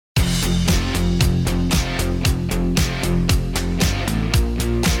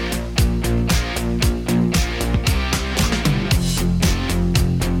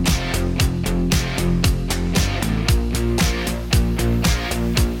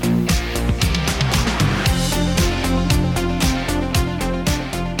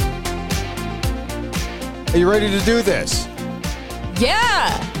Are you ready to do this?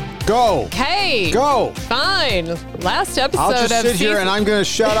 Yeah. Go. Okay. Go. Fine. Last episode I'll just of sit here and I'm going to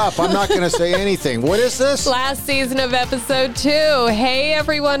shut up. I'm not going to say anything. What is this? last season of episode 2. Hey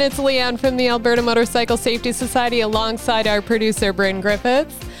everyone, it's Leanne from the Alberta Motorcycle Safety Society alongside our producer Bryn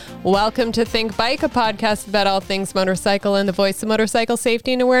Griffiths. Welcome to Think Bike, a podcast about all things motorcycle and the voice of motorcycle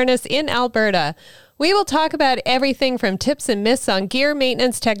safety and awareness in Alberta. We will talk about everything from tips and myths on gear,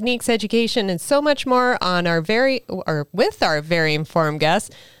 maintenance, techniques, education, and so much more with our very informed guests.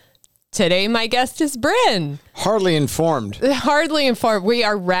 Today, my guest is Bryn. Hardly informed. Hardly informed. We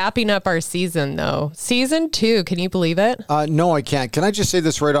are wrapping up our season, though. Season 2. Can you believe it? No, I can't. Can I just say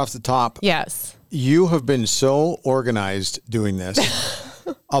this right off the top? Yes. You have been so organized doing this.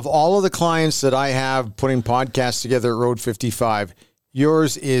 Of all of the clients that I have putting podcasts together at Road 55,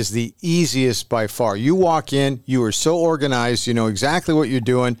 yours is the easiest by far. You walk in, you are so organized, you know exactly what you're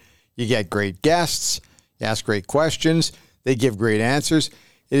doing. You get great guests, you ask great questions, they give great answers.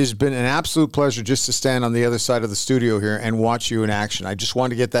 It has been an absolute pleasure just to stand on the other side of the studio here and watch you in action. I just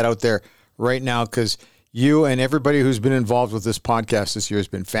wanted to get that out there right now because you and everybody who's been involved with this podcast this year has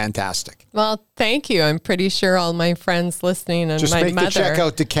been fantastic. Well, thank you. I'm pretty sure all my friends listening and just my make mother. the check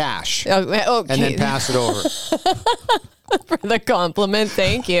out to cash okay. And then pass it over. For the compliment.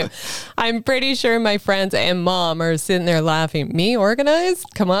 Thank you. I'm pretty sure my friends and mom are sitting there laughing. Me organized?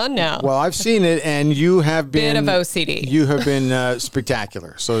 Come on now. Well, I've seen it, and you have been... Bit of OCD. You have been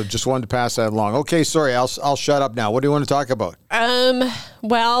spectacular. So just wanted to pass that along. Okay, sorry. I'll shut up now. What do you want to talk about?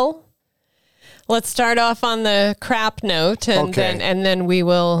 Well, let's start off on the crap note, and then we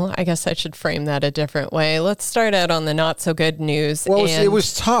will. I guess I should frame that a different way. Let's start out on the not so good news. Well, it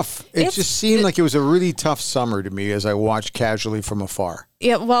was tough. It just seemed like it was a really tough summer to me as I watched casually from afar.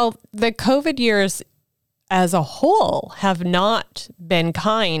 Yeah, well, the COVID years as a whole have not been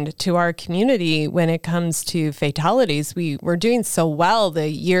kind to our community when it comes to fatalities. We were doing so well the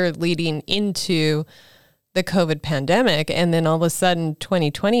year leading into the COVID pandemic, and then all of a sudden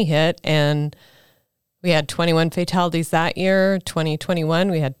 2020 hit, and we had 21 fatalities that year. 2021,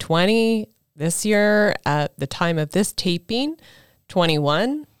 we had 20. This year, at the time of this taping,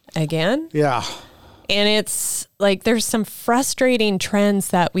 21 again. Yeah. And it's like there's some frustrating trends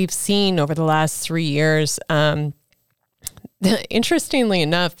that we've seen over the last 3 years. Interestingly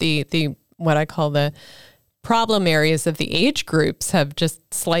enough, the what I call the problem areas of the age groups have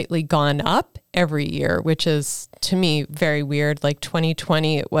just slightly gone up every year, which is to me very weird. Like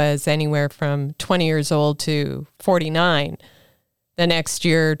 2020, it was anywhere from 20 years old to 49. The next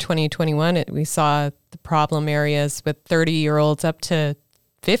year, 2021, we saw the problem areas with 30-year-olds up to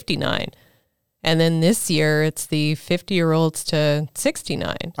 59. And then this year, it's the 50-year-olds to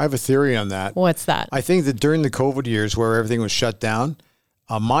 69. I have a theory on that. What's that? I think that during the COVID years where everything was shut down,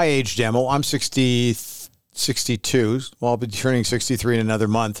 my age demo, I'm 62. Well, I'll be turning 63 in another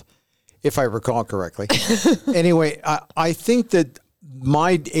month, if I recall correctly. Anyway, I think that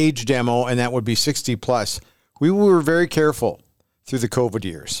my age demo, and that would be 60 plus, we were very careful through the COVID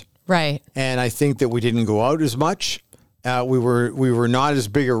years. Right. And I think that we didn't go out as much. We were not as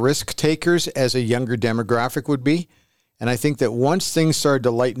big a risk takers as a younger demographic would be. And I think that once things started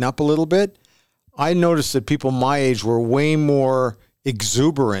to lighten up a little bit, I noticed that people my age were way more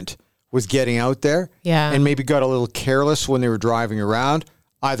exuberant with getting out there. Yeah. And maybe got a little careless when they were driving around,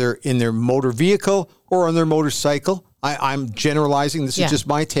 either in their motor vehicle or on their motorcycle. I'm generalizing. This is just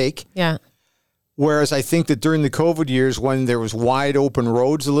my take. Yeah. Whereas I think that during the COVID years, when there was wide open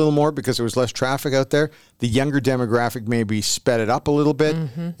roads a little more because there was less traffic out there, the younger demographic maybe sped it up a little bit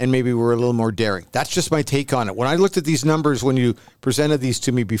and maybe were a little more daring. That's just my take on it. When I looked at these numbers, when you presented these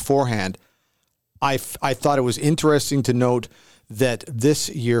to me beforehand, I thought it was interesting to note that this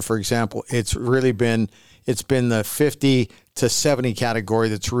year, for example, it's been the 50 to 70 category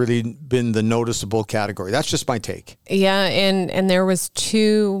that's really been the noticeable category. That's just my take. Yeah, and there was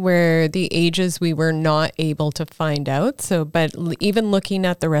 2 where the ages we were not able to find out. So, but even looking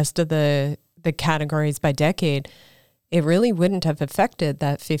at the rest of the categories by decade, it really wouldn't have affected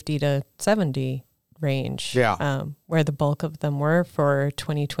that 50 to 70 range. Yeah. Where the bulk of them were for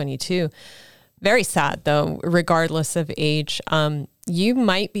 2022. Very sad, though, regardless of age. You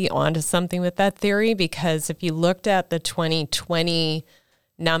might be onto something with that theory, because if you looked at the 2020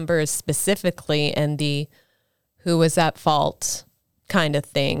 numbers specifically and the who was at fault kind of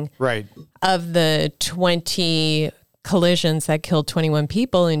thing, right, of the 20 collisions that killed 21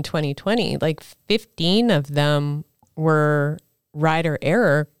 people in 2020, like 15 of them were rider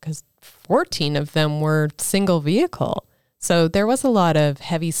error because 14 of them were single vehicle. So there was a lot of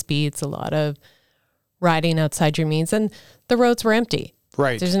heavy speeds, a lot of riding outside your means, and the roads were empty.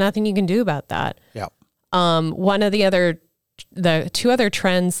 Right. There's nothing you can do about that. Yeah. One of the two other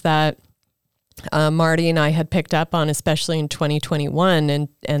trends that Marty and I had picked up on, especially in 2021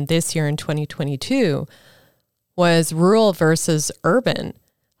 and this year in 2022, was rural versus urban.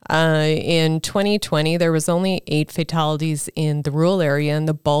 In 2020, there was only 8 fatalities in the rural area, and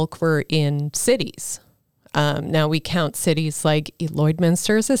the bulk were in cities. Now we count cities like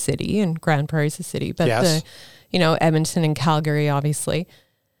Lloydminster as a city and Grand Prairie is a city, but yes. Edmonton and Calgary, obviously.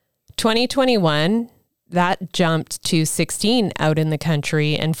 2021, that jumped to 16 out in the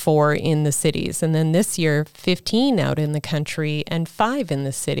country and 4 in the cities. And then this year, 15 out in the country and 5 in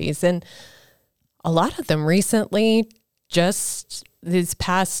the cities. And a lot of them recently, just these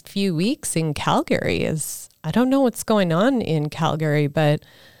past few weeks in Calgary I don't know what's going on in Calgary, but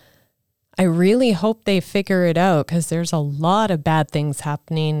I really hope they figure it out, because there's a lot of bad things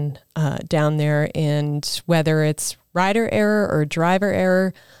happening down there. And whether it's rider error or driver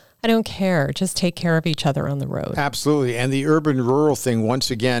error, I don't care. Just take care of each other on the road. Absolutely. And the urban-rural thing, once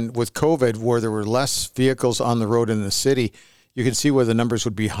again, with COVID, where there were less vehicles on the road in the city, you can see where the numbers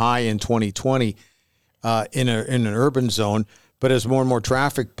would be high in 2020 in an urban zone. But as more and more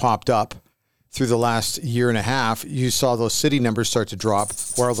traffic popped up through the last year and a half, you saw those city numbers start to drop,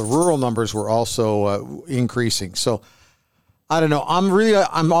 while the rural numbers were also increasing. So I don't know.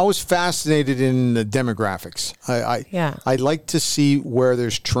 I'm always fascinated in the demographics. I like to see where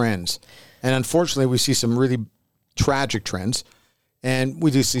there's trends. And unfortunately, we see some really tragic trends, and we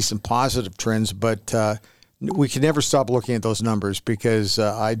do see some positive trends, but we can never stop looking at those numbers, because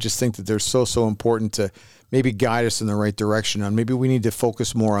I just think that they're so important to maybe guide us in the right direction. And maybe we need to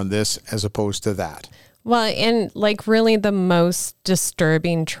focus more on this as opposed to that. Well, and like really the most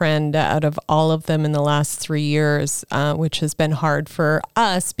disturbing trend out of all of them in the last 3 years, which has been hard for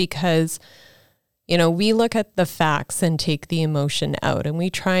us because, we look at the facts and take the emotion out, and we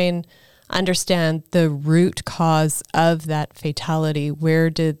try and understand the root cause of that fatality. Where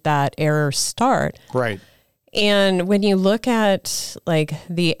did that error start? Right. And when you look at like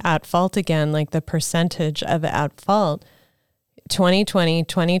the at fault again, like the percentage of at fault, 2020,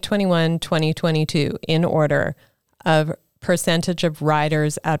 2021, 2022 in order of percentage of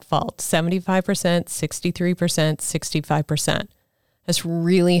riders at fault, 75%, 63%, 65%. That's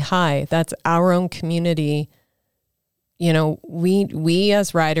really high. That's our own community. We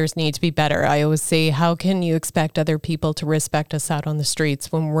as riders need to be better. I always say, how can you expect other people to respect us out on the streets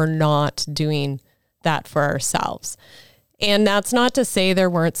when we're not doing that for ourselves? And that's not to say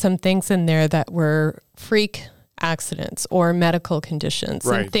there weren't some things in there that were freak accidents or medical conditions,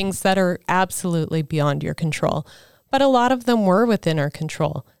 right, and things that are absolutely beyond your control. But a lot of them were within our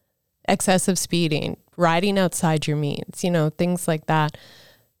control. Excessive speeding, riding outside your means, things like that.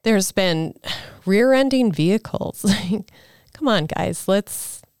 There's been rear-ending vehicles. Come on, guys,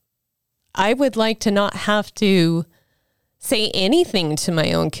 I would like to not have to say anything to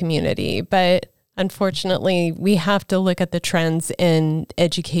my own community, but unfortunately, we have to look at the trends and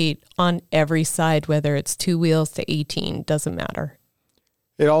educate on every side, whether it's 2 wheels to 18, doesn't matter.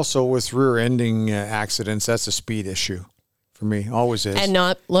 It also, with rear-ending accidents, that's a speed issue for me, always is. And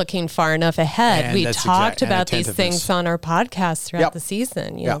not looking far enough ahead. And we talked about these things on our podcast throughout the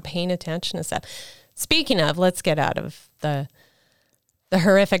season, paying attention to stuff. Speaking of, let's get out of the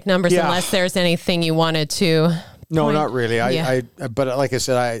horrific numbers, unless there's anything you wanted to... No, not really. But like I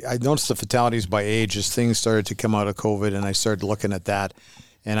said, I noticed the fatalities by age as things started to come out of COVID, and I started looking at that,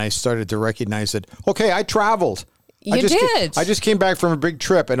 and I started to recognize that, okay, I traveled. I just came back from a big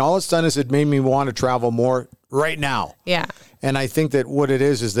trip, and all it's done is it made me want to travel more right now. Yeah. And I think that what it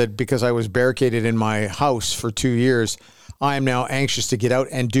is that because I was barricaded in my house for 2 years, I am now anxious to get out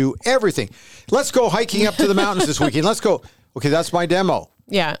and do everything. Let's go hiking up to the mountains this weekend. Let's go. Okay, that's my demo.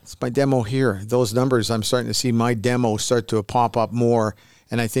 Yeah. It's my demo here. Those numbers, I'm starting to see my demo start to pop up more.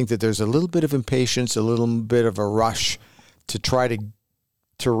 And I think that there's a little bit of impatience, a little bit of a rush to try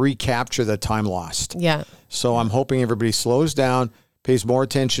to recapture the time lost. Yeah. So I'm hoping everybody slows down, pays more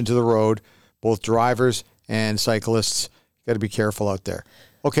attention to the road, both drivers and cyclists. Got to be careful out there.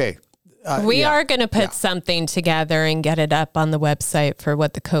 Okay. We are going to put something together and get it up on the website for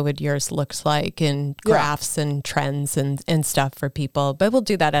what the COVID years looks like, and graphs and trends and stuff for people. But we'll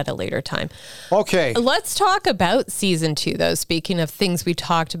do that at a later time. Okay. Let's talk about season 2, though. Speaking of things we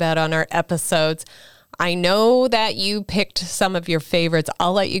talked about on our episodes, I know that you picked some of your favorites.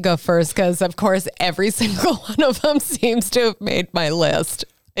 I'll let you go first because, of course, every single one of them seems to have made my list.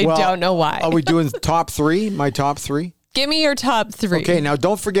 I don't know why. Are we doing top 3? My top 3? Give me your top 3. Okay, now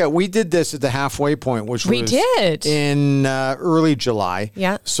don't forget, we did this at the halfway point, which We was did. in early July.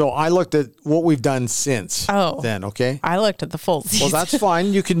 Yeah. So I looked at what we've done since then, okay? I looked at the full season. Well, that's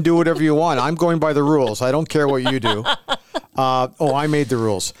fine. You can do whatever you want. I'm going by the rules. I don't care what you do. I made the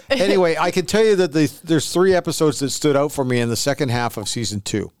rules. Anyway, I can tell you that there's 3 episodes that stood out for me in the second half of season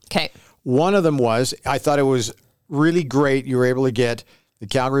 2. Okay. One of them was, I thought it was really great. You were able to get the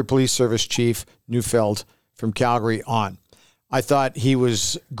Calgary Police Service Chief Neufeld from Calgary on. I thought he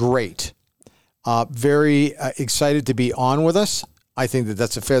was great. Very excited to be on with us. I think that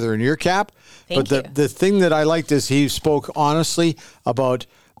that's a feather in your cap. Thank you. The thing that I liked is he spoke honestly about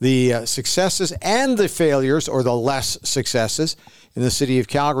the successes and the failures, or the less successes, in the city of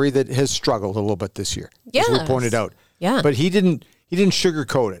Calgary that has struggled a little bit this year, as we pointed out. Yeah. But he didn't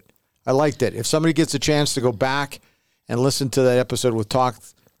sugarcoat it. I liked it. If somebody gets a chance to go back and listen to that episode with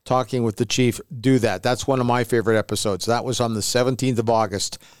Talking with the Chief, do that. That's one of my favorite episodes. That was on the 17th of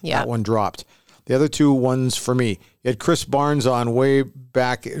August. Yeah. That one dropped. The other 2 ones for me, you had Chris Barnes on way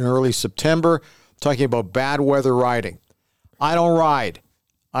back in early September talking about bad weather riding. I don't ride.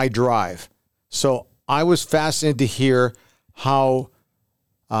 I drive. So I was fascinated to hear how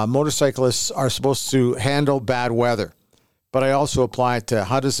motorcyclists are supposed to handle bad weather. But I also apply it to,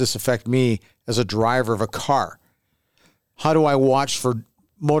 how does this affect me as a driver of a car? How do I watch for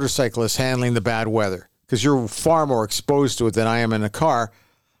motorcyclists handling the bad weather? Because you're far more exposed to it than I am in a car.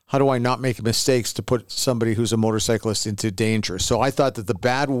 How do I not make mistakes to put somebody who's a motorcyclist into danger? So I thought that the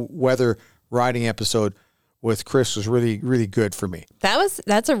bad weather riding episode with Chris was really, really good for me.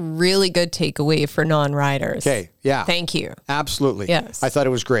 That's a really good takeaway for non-riders. Okay, yeah. Thank you. Absolutely. Yes. I thought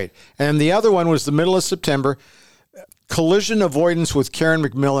it was great. And the other one was the middle of September. Collision Avoidance with Karen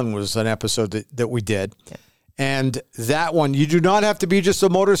McMillan was an episode that we did. Yeah. And that one, you do not have to be just a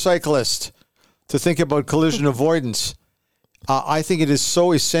motorcyclist to think about collision avoidance. I think it is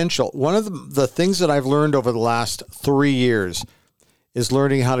so essential. One of the things that I've learned over the last 3 years is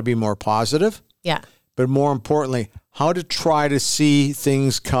learning how to be more positive. Yeah. But more importantly, how to try to see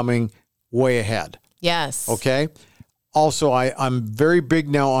things coming way ahead. Yes. Okay? Also, I'm very big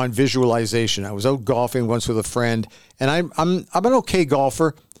now on visualization. I was out golfing once with a friend, and I'm an okay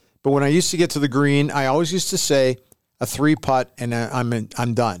golfer. But when I used to get to the green, I always used to say a 3-putt and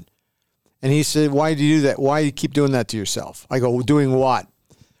I'm done. And he said, why do you do that? Why do you keep doing that to yourself? I go, doing what?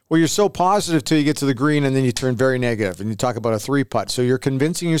 Well, you're so positive till you get to the green and then you turn very negative and you talk about a 3-putt. So you're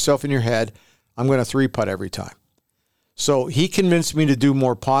convincing yourself in your head, I'm going to 3-putt every time. So he convinced me to do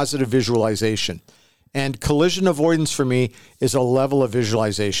more positive visualization. And collision avoidance for me is a level of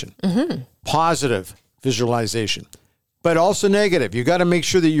visualization. Mm-hmm. Positive visualization. But also negative. You got to make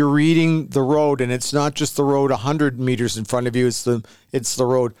sure that you're reading the road, and it's not just the road 100 meters in front of you. It's the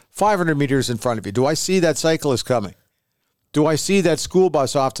road 500 meters in front of you. Do I see that cyclist coming? Do I see that school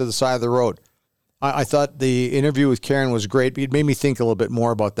bus off to the side of the road? I thought the interview with Karen was great. It made me think a little bit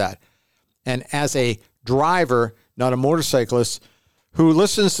more about that. And as a driver, not a motorcyclist, who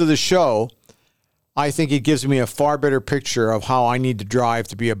listens to the show, I think it gives me a far better picture of how I need to drive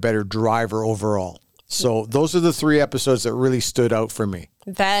to be a better driver overall. So those are the 3 episodes that really stood out for me.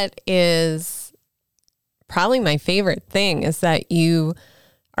 That is probably my favorite thing, is that you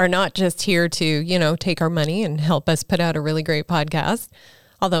are not just here to, take our money and help us put out a really great podcast,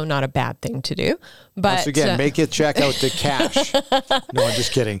 although not a bad thing to do. But once again, make it check out to cash. No, I'm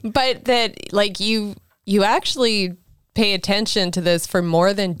just kidding. But that you actually pay attention to this for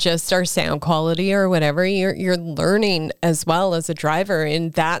more than just our sound quality or whatever. You're learning as well as a driver,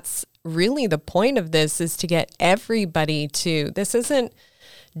 and that's really the point of this, is to get everybody this isn't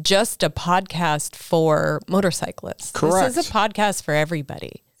just a podcast for motorcyclists. Correct. This is a podcast for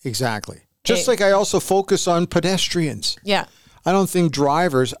everybody. Exactly. Just like I also focus on pedestrians. Yeah. I don't think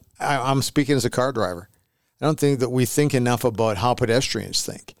drivers, I'm speaking as a car driver, I don't think that we think enough about how pedestrians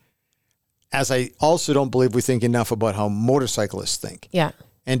think. As I also don't believe we think enough about how motorcyclists think. Yeah.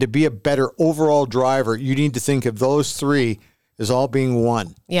 And to be a better overall driver, you need to think of those 3 as all being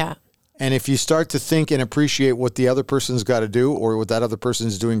one. Yeah. And if you start to think and appreciate what the other person's got to do, or what that other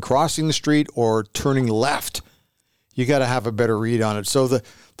person's doing crossing the street or turning left, you got to have a better read on it. So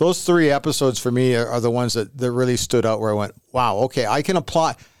those 3 episodes for me are the ones that really stood out, where I went, wow, okay, I can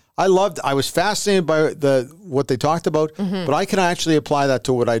apply. I was fascinated by what they talked about, but I can actually apply that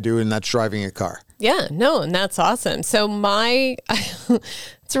to what I do, and that's driving a car. Yeah, no, and that's awesome. So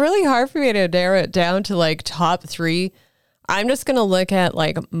it's really hard for me to narrow it down to top 3. I'm just going to look at You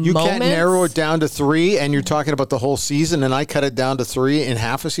moments. Can't narrow it down to 3, and you're talking about the whole season, and I cut it down to 3 in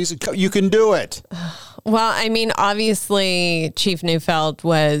half a season. You can do it. Well, I mean, obviously Chief Neufeld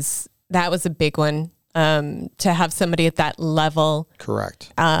that was a big one. to have somebody at that level.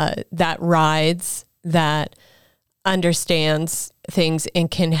 Correct. That rides, that understands things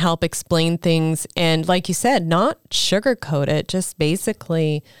and can help explain things. And like you said, not sugarcoat it, just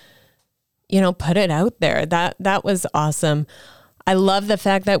basically, put it out there. That was awesome. I love the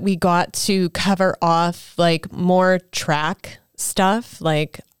fact that we got to cover off like more track stuff.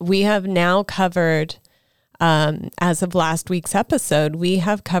 Like we have now covered, as of last week's episode, we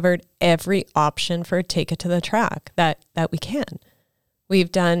have covered every option for Take It to the Track that we can.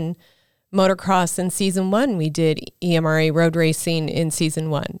 We've done motocross in season 1. We did EMRA road racing in season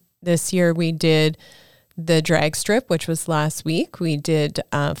 1. This year we did the drag strip, which was last week. We did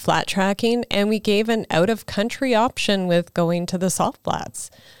flat tracking, and we gave an out of country option with going to the salt flats.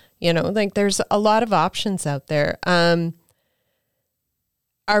 Like there's a lot of options out there.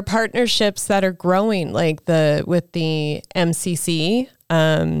 Our partnerships that are growing, like with the MCC,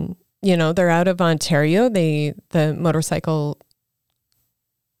 they're out of Ontario. The motorcycle,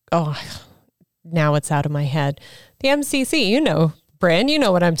 now it's out of my head. The MCC, Brand, you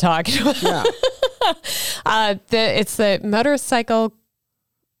know what I'm talking about. Yeah. It's the Motorcycle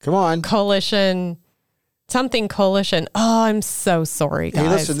Coalition, something coalition. Oh, I'm so sorry, guys. Hey,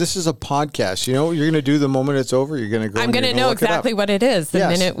 listen, this is a podcast. You're going to do the moment it's over. You're going to go. I'm going to know exactly what it is the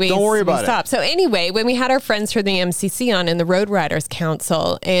minute we don't worry about stop. it. So anyway, when we had our friends from the MCC on in the Road Riders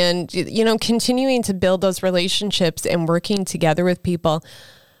Council, and continuing to build those relationships and working together with people.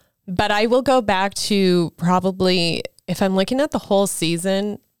 But I will go back to probably, if I'm looking at the whole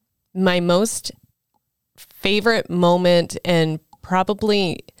season, my most favorite moment, and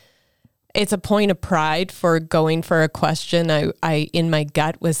probably it's a point of pride for going for a question I in my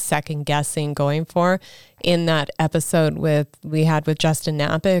gut was second guessing going for, in that episode we had with Justin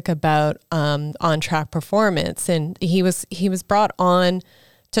Napick about on track performance. And he was brought on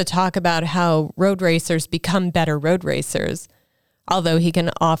to talk about how road racers become better road racers, although he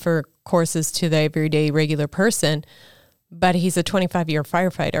can offer courses to the everyday regular person, but he's a 25-year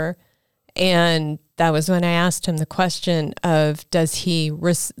firefighter. And that was when I asked him the question of, does he,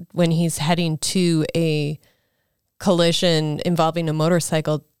 when he's heading to a collision involving a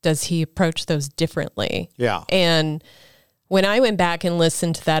motorcycle, does he approach those differently? Yeah. And when I went back and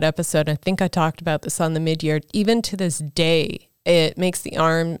listened to that episode, I think I talked about this on the mid-year, even to this day, it makes the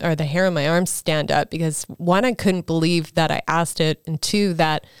arm or the hair on my arm stand up, because one, I couldn't believe that I asked it, and two,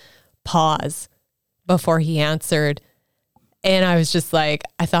 that pause before he answered. And I was just like,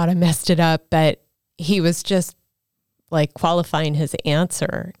 I thought I messed it up, but he was just like qualifying his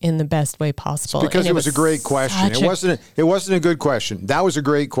answer in the best way possible. Because it was a great question. It wasn't a good question. That was a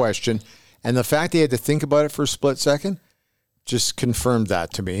great question. And the fact he had to think about it for a split second just confirmed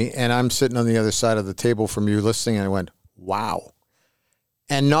that to me. And I'm sitting on the other side of the table from you listening, and I went, wow.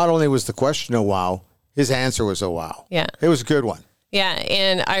 And not only was the question a wow, his answer was a wow. Yeah. It was a good one. Yeah,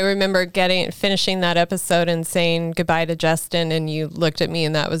 and I remember finishing that episode and saying goodbye to Justin, and you looked at me,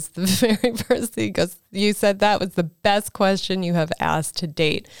 and that was the very first thing, because you said that was the best question you have asked to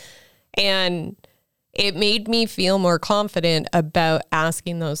date. And it made me feel more confident about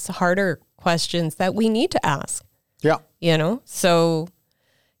asking those harder questions that we need to ask. Yeah. So,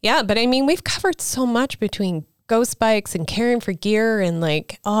 yeah, but I mean, we've covered so much between Ghost Bikes and caring for gear, and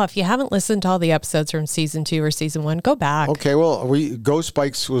if you haven't listened to all the episodes from season 2 or season 1, go back. Okay, well, Ghost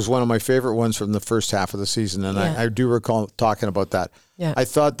Bikes was one of my favorite ones from the first half of the season, and I do recall talking about that. Yeah. I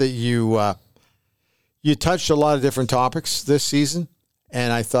thought that you touched a lot of different topics this season,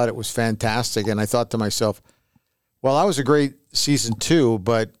 and I thought it was fantastic. And I thought to myself, well, that was a great season 2,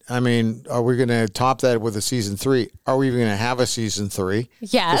 but I mean, are we going to top that with a season 3? Are we even going to have a season 3?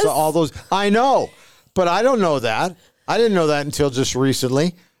 Yes. All those, I know. But I don't know that. I didn't know that until just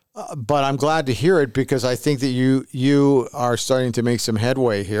recently. But I'm glad to hear it, because I think that you are starting to make some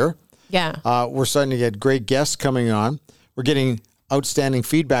headway here. Yeah. We're starting to get great guests coming on. We're getting outstanding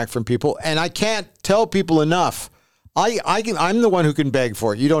feedback from people. And I can't tell people enough. I'm the one who can beg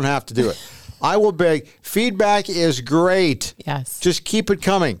for it. You don't have to do it. I will beg. Feedback is great. Yes. Just keep it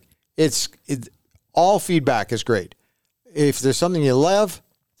coming. All feedback is great. If there's something you love,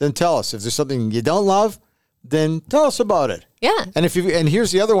 then tell us. If there's something you don't love, then tell us about it. Yeah. And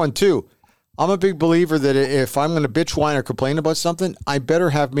here's the other one too. I'm a big believer that if I'm going to bitch, whine, or complain about something, I better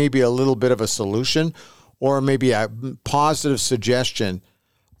have maybe a little bit of a solution, or maybe a positive suggestion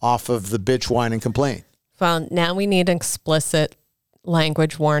off of the bitch, whine, and complain. Well, now we need an explicit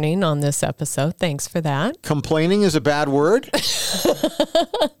language warning on this episode. Thanks for that. Complaining is a bad word?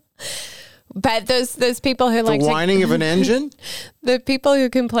 But those people who The whining of an engine? the people who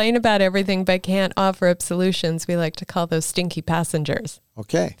complain about everything but can't offer up solutions, we like to call those stinky passengers.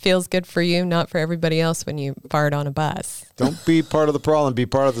 Okay. Feels good for you, not for everybody else when you fart on a bus. Don't be part of the problem, be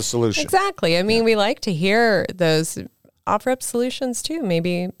part of the solution. Exactly. I mean, we like to hear those, offer up solutions too.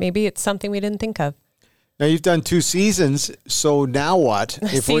 Maybe it's something we didn't think of. Now you've done 2 seasons, so now what?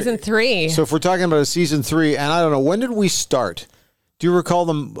 Season 3. So if we're talking about a season 3, and I don't know, when did we start? Do you recall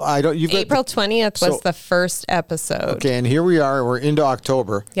them? I don't. You've April 20th was the first episode. Okay, and here we are. We're into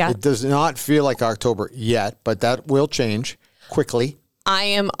October. Yeah. It does not feel like October yet, but that will change quickly. I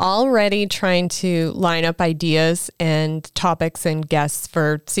am already trying to line up ideas and topics and guests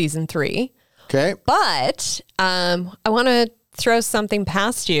for season 3. Okay. But I want to throw something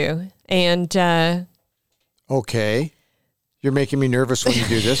past you. And okay. You're making me nervous when you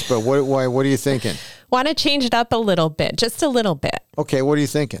do this, but what are you thinking? want to change it up a little bit, just a little bit. Okay, what are you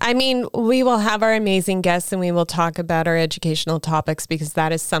thinking? I mean, we will have our amazing guests and we will talk about our educational topics because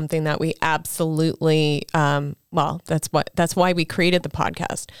that is something that we absolutely, that's why we created the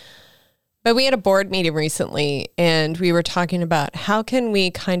podcast. But we had a board meeting recently and we were talking about how can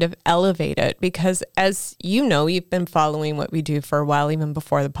we kind of elevate it? Because as you know, you've been following what we do for a while, even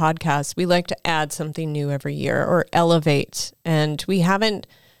before the podcast, we like to add something new every year or elevate. And we haven't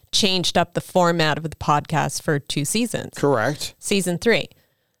changed up the format of the podcast for 2 seasons. Correct. Season 3.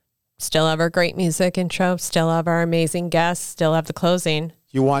 Still have our great music intro, still have our amazing guests, still have the closing.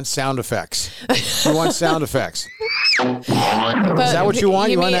 You want sound effects. You want sound effects. But Is that what you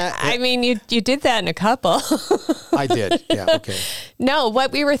want? I mean, you did that in a couple. I did. Yeah. Okay. No,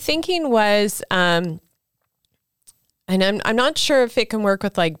 what we were thinking was, and I'm not sure if it can work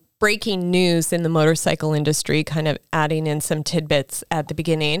with like breaking news in the motorcycle industry, kind of adding in some tidbits at the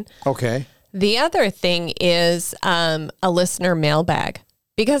beginning. Okay. The other thing is a listener mailbag,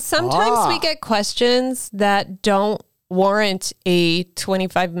 because sometimes we get questions that don't warrant a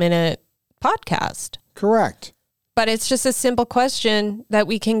 25-minute podcast. Correct. But it's just a simple question that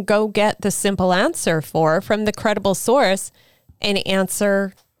we can go get the simple answer for from the credible source and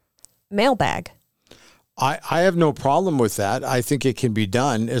answer mailbag. I have no problem with that. I think it can be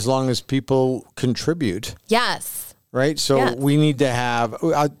done as long as people contribute. Yes. Right? So Yes. we need to have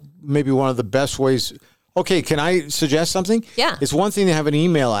maybe one of the best ways. Okay, can I suggest something? Yeah. It's one thing to have an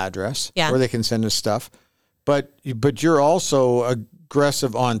email address where they can send us stuff, but you're also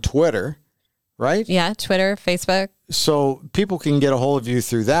aggressive on Twitter, right? Yeah, Twitter, Facebook. So people can get a hold of you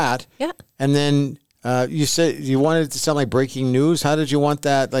through that. Yeah. And then you said you wanted it to sound like breaking news. How did you want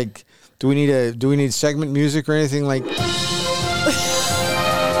that? Like, do we need segment music or anything like?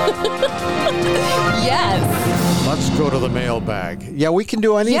 Yes. Let's go to the mailbag. Yeah, we can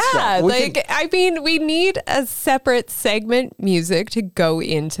do any stuff. Yeah, I mean, we need a separate segment music to go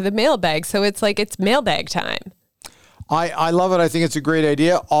into the mailbag. So it's like it's mailbag time. I love it. I think it's a great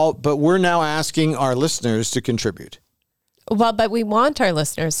idea. But we're now asking our listeners to contribute. Well, but we want our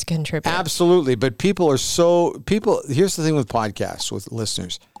listeners to contribute. Absolutely. But here's the thing with podcasts, with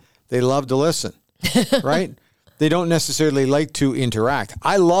listeners. They love to listen, right? They don't necessarily like to interact.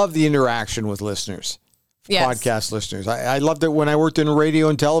 I love the interaction with listeners, podcast listeners. I loved it when I worked in radio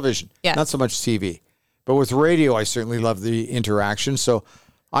and television, not so much TV. But with radio, I certainly love the interaction. So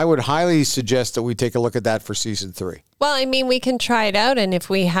I would highly suggest that we take a look at that for season 3. Well, I mean, we can try it out. And if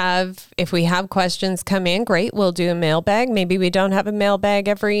we have questions come in, great. We'll do a mailbag. Maybe we don't have a mailbag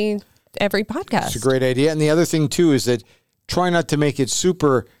every podcast. It's a great idea. And the other thing, too, is that try not to make it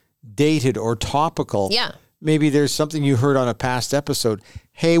super dated or topical. Yeah. Maybe there's something you heard on a past episode.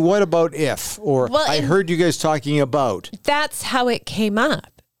 Hey, what about if? Or I heard you guys talking about. That's how it came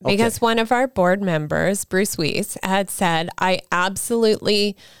up. Because one of our board members, Bruce Weiss, had said, I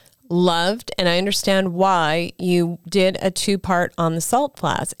absolutely loved and I understand why you did a 2-part on the salt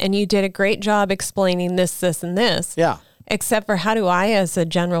flats. And you did a great job explaining this, this, and this. Yeah. Except for how do I, as a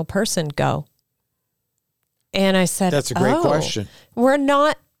general person, go? And I said, that's a great question. We're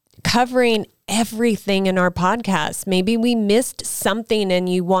not covering everything in our podcast. Maybe we missed something and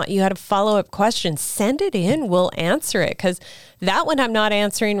you had a follow-up question. Send it in. We'll answer it. Because that one I'm not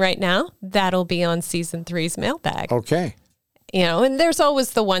answering right now. That'll be on season 3's mailbag. Okay. And there's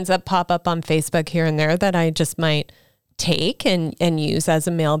always the ones that pop up on Facebook here and there that I just might take and use as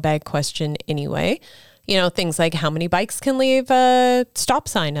a mailbag question anyway. Things like how many bikes can leave a stop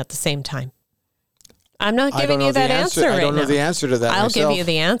sign at the same time. I'm not giving you that answer right now. I don't know the answer to that I'll myself. give you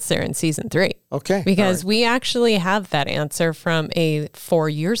the answer in season 3. Okay. Because we actually have that answer from a 4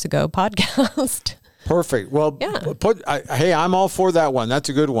 years ago podcast. Perfect. Well, hey, I'm all for that one. That's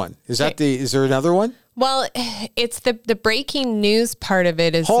a good one. Is there another one? Well, it's the breaking news part of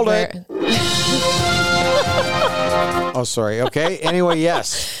it is Hold it. Oh, sorry. Okay. Anyway,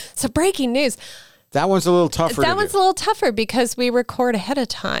 yes. So breaking news. That one's a little tougher. That one's a little tougher because we record ahead of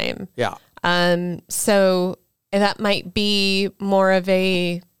time. Yeah. So that might be more of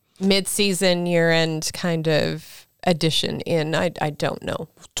a mid-season, year-end kind of addition in. I don't know.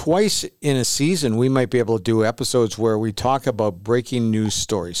 Twice in a season, we might be able to do episodes where we talk about breaking news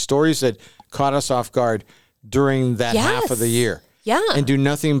stories that caught us off guard during that half of the year. Yeah. And do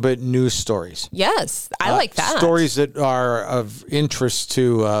nothing but news stories. Yes, I like that. Stories that are of interest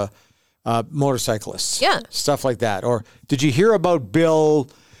to motorcyclists. Yeah. Stuff like that. Or did you hear about Bill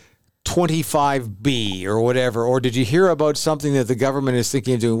 25B or whatever? Or did you hear about something that the government is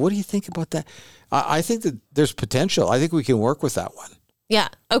thinking of doing? What do you think about that? I think that there's potential. I think we can work with that one. Yeah.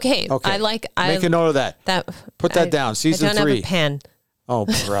 Okay. Make a note of that. Put that down. Season 3. I don't have a pen. Oh,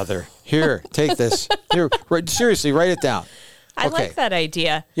 brother. Here, take this. Here, seriously, write it down. I like that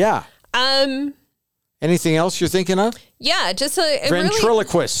idea. Yeah. Anything else you're thinking of? Yeah, just a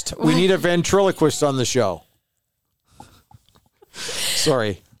ventriloquist. We need a ventriloquist on the show.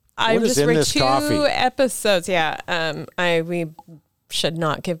 Sorry. I'm just in this coffee? Episodes. Yeah. We should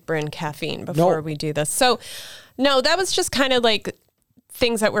not give Bryn caffeine before we do this. So, no, that was just kind of like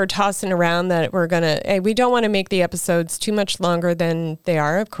things that we're tossing around that we're going to, we don't want to make the episodes too much longer than they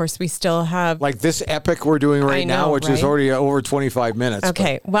are. Of course, we still have. Like this epic we're doing right now, which is already over 25 minutes.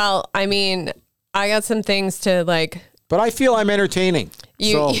 Okay. But. Well, I mean, I got some things to like. But I feel I'm entertaining.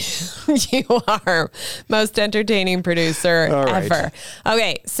 You are most entertaining producer ever.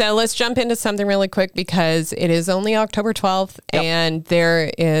 Okay, so let's jump into something really quick because it is only October 12th and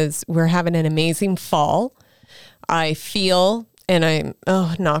we're having an amazing fall. I feel, and I'm,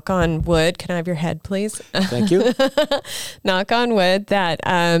 knock on wood. Can I have your head, please? Thank you. Knock on wood that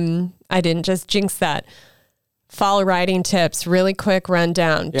I didn't just jinx that. Fall riding tips, really quick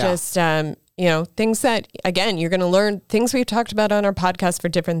rundown. Yeah. Just, things that, again, you're going to learn things we've talked about on our podcast for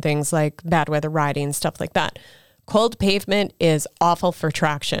different things like bad weather riding, stuff like that. Cold pavement is awful for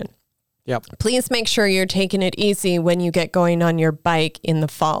traction. Yep. Please make sure you're taking it easy when you get going on your bike in the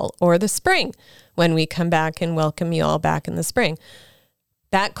fall or the spring when we come back and welcome you all back in the spring.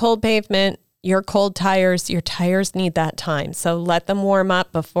 That cold pavement, your cold tires, your tires need that time. So let them warm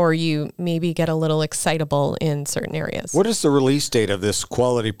up before you maybe get a little excitable in certain areas. What is the release date of this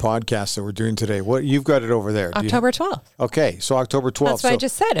quality podcast that we're doing today? What you've got it over there. October 12th. Okay, so October 12th. That's what I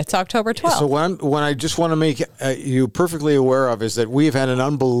just said. It's October 12th. So when I just want to make you perfectly aware of is that we've had an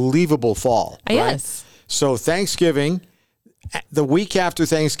unbelievable fall. Right? Yes. So Thanksgiving, the week after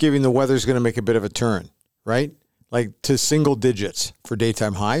Thanksgiving, the weather's going to make a bit of a turn, right? Like to single digits for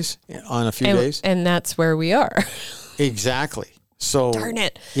daytime highs on a few days. And that's where we are. Exactly. So darn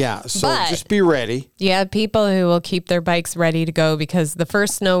it. Yeah. So just be ready. Yeah. People who will keep their bikes ready to go because the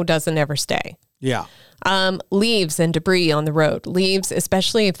first snow doesn't ever stay. Yeah. Leaves and debris on the road. Leaves,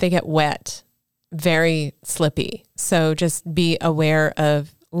 especially if they get wet, very slippy. So just be aware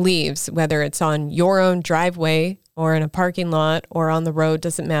of leaves, whether it's on your own driveway or in a parking lot or on the road,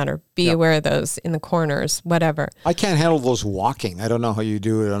 doesn't matter. Be aware of those in the corners, whatever. I can't handle those walking. I don't know how you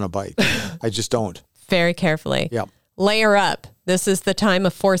do it on a bike. I just don't. Very carefully. Yep. Layer up. This is the time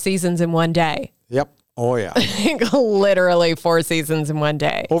of 4 seasons in one day. Yep. Oh, yeah. Literally 4 seasons in one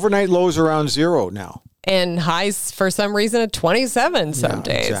day. Overnight lows around 0 now. And highs, for some reason, at 27 some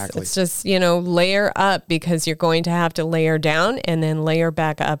days. Exactly. It's just, layer up because you're going to have to layer down and then layer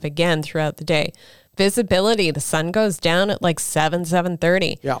back up again throughout the day. Visibility, the sun goes down at like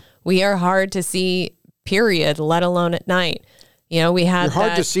 7:30. Yeah. We are hard to see, period, let alone at night. We had You're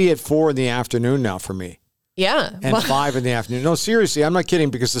hard to see at 4 in the afternoon now for me. Yeah. And 5 in the afternoon. No, seriously, I'm not kidding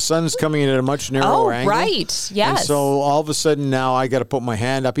because the sun's coming in at a much narrower angle. Oh, right. Yes. And so all of a sudden now I got to put my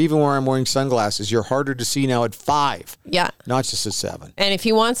hand up. Even where I'm wearing sunglasses, you're harder to see now at 5. Yeah. Not just at 7. And if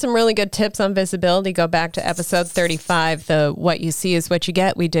you want some really good tips on visibility, go back to episode 35, the What You See is What You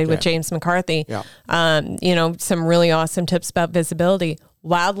Get we did with James McCarthy. Yeah. Some really awesome tips about visibility.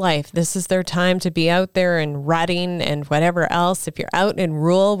 Wildlife, this is their time to be out there and rutting and whatever else. If you're out in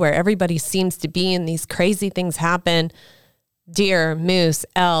rural where everybody seems to be and these crazy things happen, deer, moose,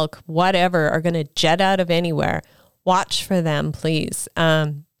 elk, whatever are going to jet out of anywhere. Watch for them, please.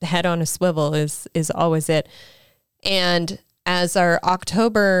 Head on a swivel is always it. And as our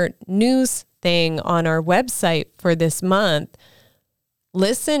October news thing on our website for this month,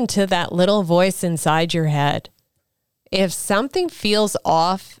 listen to that little voice inside your head. If something feels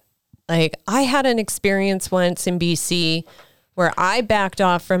off, like I had an experience once in BC where I backed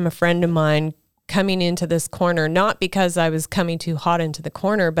off from a friend of mine coming into this corner, not because I was coming too hot into the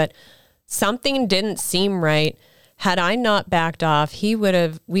corner, but something didn't seem right. Had I not backed off, we would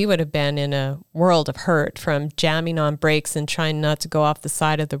have been in a world of hurt from jamming on brakes and trying not to go off the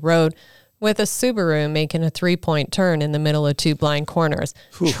side of the road with a Subaru making a 3-point turn in the middle of 2 blind corners.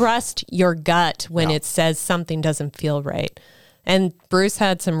 Trust your gut when it says something doesn't feel right. And Bruce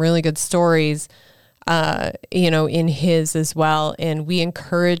had some really good stories, in his as well. And we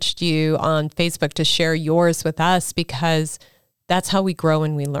encouraged you on Facebook to share yours with us because that's how we grow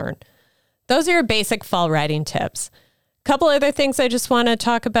and we learn. Those are your basic fall riding tips. A couple other things I just want to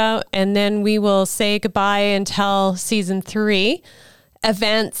talk about, and then we will say goodbye until season 3.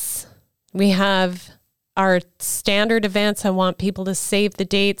 Events. We have our standard events. I want people to save the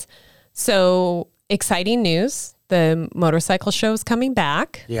dates. So exciting news. The motorcycle show is coming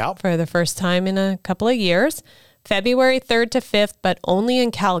back for the first time in a couple of years. February 3rd to 5th, but only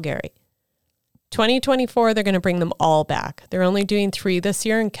in Calgary. 2024, they're going to bring them all back. They're only doing 3 this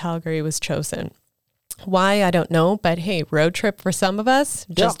year, and Calgary was chosen. Why, I don't know, but hey, road trip for some of us,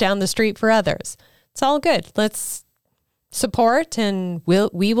 just down the street for others. It's all good. Let's support, and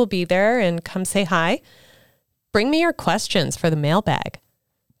we will be there, and come say hi. Bring me your questions for the mailbag.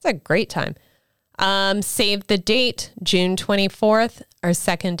 It's a great time. Save the date, June 24th, our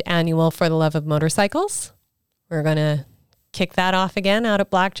second annual For the Love of Motorcycles. We're going to kick that off again out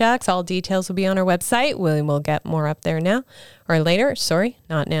at Blackjack's. All details will be on our website. We'll get more up there now or later. Sorry,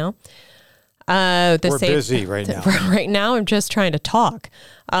 not now. We're busy right now. Right now, I'm just trying to talk.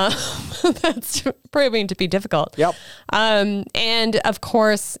 That's proving to be difficult. Yep. And of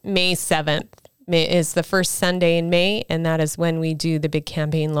course, May 7th is the first Sunday in May, and that is when we do the big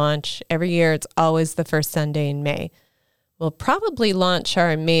campaign launch. Every year, it's always the first Sunday in May. We'll probably launch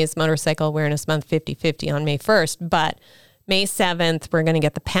our May's Motorcycle Awareness Month 50/50 on May 1st, but May 7th, we're going to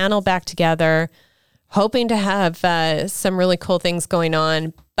get the panel back together, hoping to have some really cool things going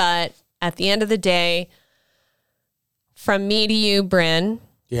on. But at the end of the day, from me to you, Bryn.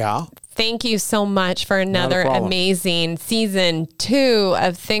 Yeah. Thank you so much for another amazing season 2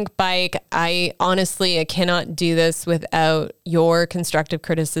 of Think Bike. I cannot do this without your constructive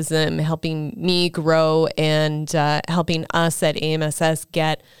criticism, helping me grow and helping us at AMSS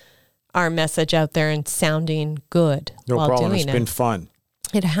get our message out there and sounding good. No problem. It's been fun.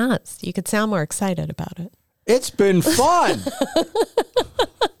 It has. You could sound more excited about it. It's been fun.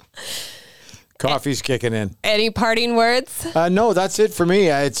 Coffee's kicking in. Any parting words? No, that's it for me.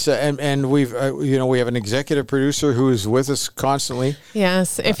 It's and we've we have an executive producer who is with us constantly.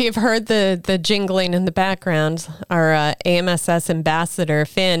 Yes, if you've heard the jingling in the background, our AMSS ambassador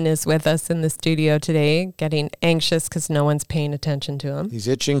Finn is with us in the studio today, getting anxious because no one's paying attention to him. He's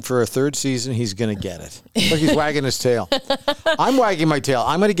itching for a 3rd season. He's going to get it. Look, he's wagging his tail. I'm wagging my tail.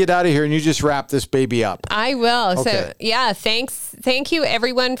 I'm going to get out of here, and you just wrap this baby up. I will. Okay. So yeah, thank you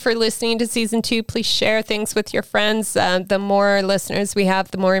everyone for listening to season 2. Please share things with your friends. The more listeners we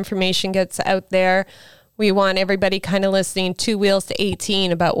have, the more information gets out there. We want everybody kind of listening 2 wheels to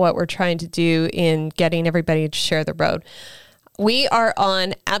 18 about what we're trying to do in getting everybody to share the road. We are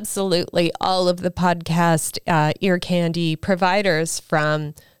on absolutely all of the podcast ear candy providers,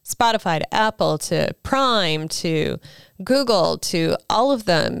 from Spotify to Apple to Prime to Google to all of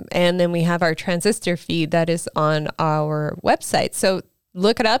them. And then we have our transistor feed that is on our website. So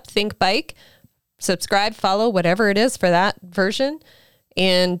look it up, Think Bike. Subscribe, follow, whatever it is for that version,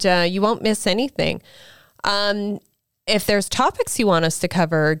 and you won't miss anything. If there's topics you want us to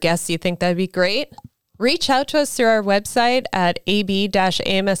cover or guests you think that'd be great, reach out to us through our website at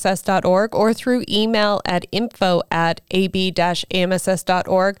ab-amss.org or through email at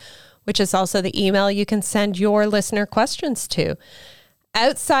info@ab-amss.org, which is also the email you can send your listener questions to.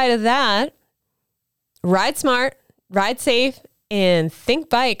 Outside of that, ride smart, ride safe, and Think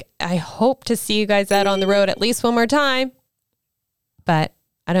Bike. I hope to see you guys out on the road at least one more time. But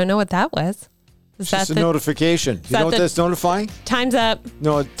I don't know what that was. It's just a notification. You know what that's notifying? Time's up.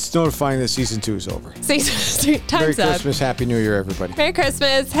 No, it's notifying that season 2 is over. Time's Merry up. Christmas. Happy New Year, everybody. Merry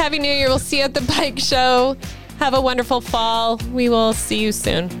Christmas. Happy New Year. We'll see you at the bike show. Have a wonderful fall. We will see you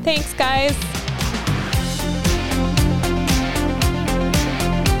soon. Thanks, guys.